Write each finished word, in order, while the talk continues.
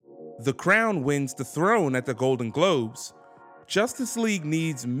The Crown wins the throne at the Golden Globes. Justice League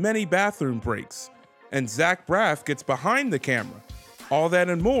needs many bathroom breaks. And Zach Braff gets behind the camera. All that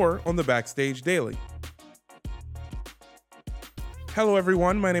and more on the Backstage Daily. Hello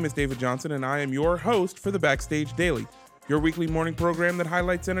everyone, my name is David Johnson and I am your host for the Backstage Daily, your weekly morning program that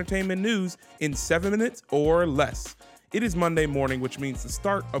highlights entertainment news in 7 minutes or less. It is Monday morning, which means the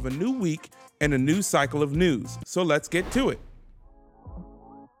start of a new week and a new cycle of news, so let's get to it.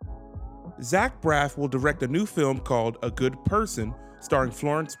 Zach Braff will direct a new film called A Good Person, starring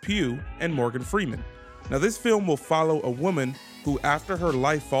Florence Pugh and Morgan Freeman. Now this film will follow a woman who, after her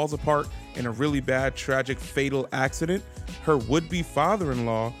life falls apart in a really bad, tragic, fatal accident, her would-be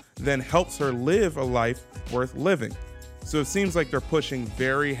father-in-law then helps her live a life worth living. So it seems like they're pushing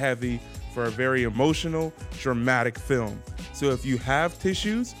very heavy for a very emotional, dramatic film. So if you have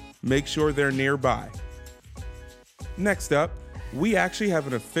tissues, make sure they're nearby. Next up, we actually have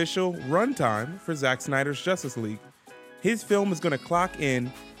an official runtime for Zack Snyder's Justice League. His film is going to clock in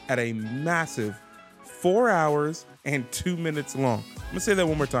at a massive 4 hours and 2 minutes long. I'm going to say that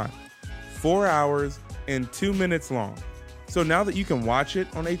one more time. 4 hours and 2 minutes long. So now that you can watch it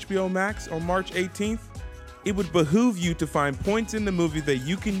on HBO Max on March 18th, it would behoove you to find points in the movie that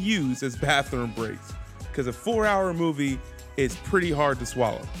you can use as bathroom breaks, because a 4-hour movie is pretty hard to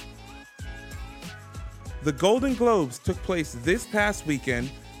swallow. The Golden Globes took place this past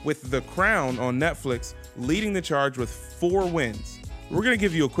weekend with The Crown on Netflix leading the charge with 4 wins. We're going to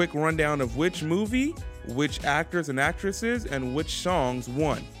give you a quick rundown of which movie, which actors and actresses, and which songs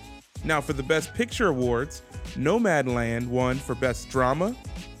won. Now for the Best Picture awards, Nomadland won for Best Drama.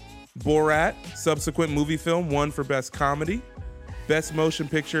 Borat, subsequent movie film, won for Best Comedy. Best Motion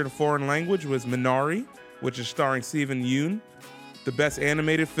Picture in a Foreign Language was Minari, which is starring Steven Yeun. The Best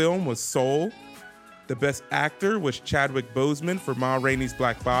Animated Film was Soul. The Best Actor was Chadwick Boseman for Ma Rainey's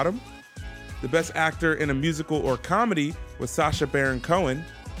Black Bottom. The Best Actor in a Musical or Comedy was Sacha Baron Cohen.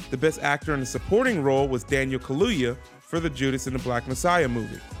 The Best Actor in a Supporting Role was Daniel Kaluuya for the Judas and the Black Messiah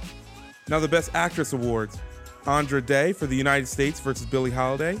movie. Now the Best Actress awards, Andra Day for The United States versus Billie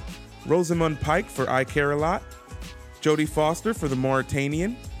Holiday, Rosamund Pike for I Care a Lot, Jodie Foster for The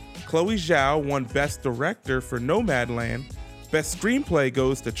Mauritanian, Chloe Zhao won Best Director for Nomadland, Best Screenplay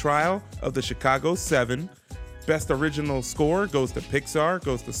goes to Trial of the Chicago 7, Best Original Score goes to Pixar,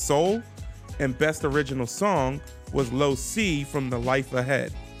 goes to Soul, and Best Original Song was Low C from The Life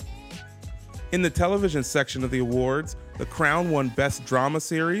Ahead. In the television section of the awards, The Crown won Best Drama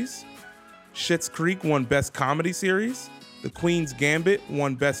Series, Schitt's Creek won Best Comedy Series, The Queen's Gambit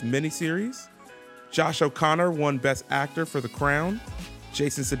won Best Miniseries, Josh O'Connor won Best Actor for The Crown,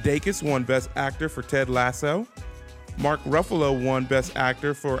 Jason Sudeikis won Best Actor for Ted Lasso, Mark Ruffalo won Best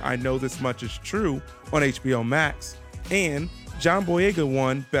Actor for I Know This Much Is True on HBO Max, and John Boyega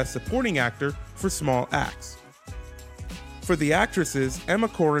won Best Supporting Actor for Small Axe. For the actresses, Emma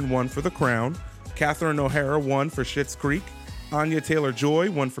Corrin won for The Crown, Catherine O'Hara won for Schitt's Creek, Anya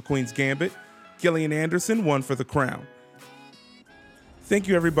Taylor-Joy won for Queen's Gambit, Gillian Anderson won for The Crown. Thank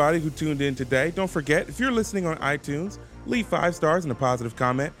you everybody who tuned in today. Don't forget, if you're listening on iTunes, leave 5 stars and a positive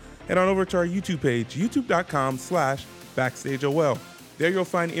comment. Head on over to our YouTube page, youtube.com/BackstageOL. There you'll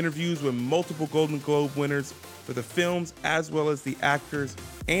find interviews with multiple Golden Globe winners for the films as well as the actors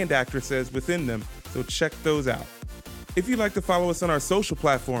and actresses within them, so check those out. If you'd like to follow us on our social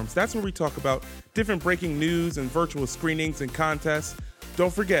platforms, that's where we talk about different breaking news and virtual screenings and contests.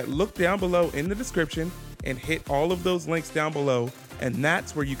 Don't forget, look down below in the description and hit all of those links down below, and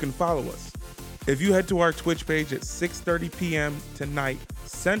that's where you can follow us. If you head to our Twitch page at 6:30 p.m. tonight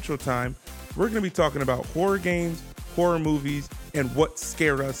Central Time, we're going to be talking about horror games, horror movies, and what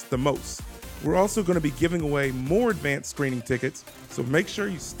scared us the most. We're also going to be giving away more advanced screening tickets, so make sure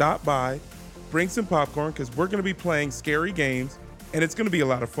you stop by, bring some popcorn, because we're going to be playing scary games, and it's going to be a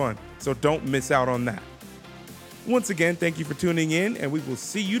lot of fun, so don't miss out on that. Once again, thank you for tuning in, and we will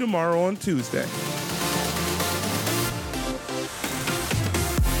see you tomorrow on Tuesday.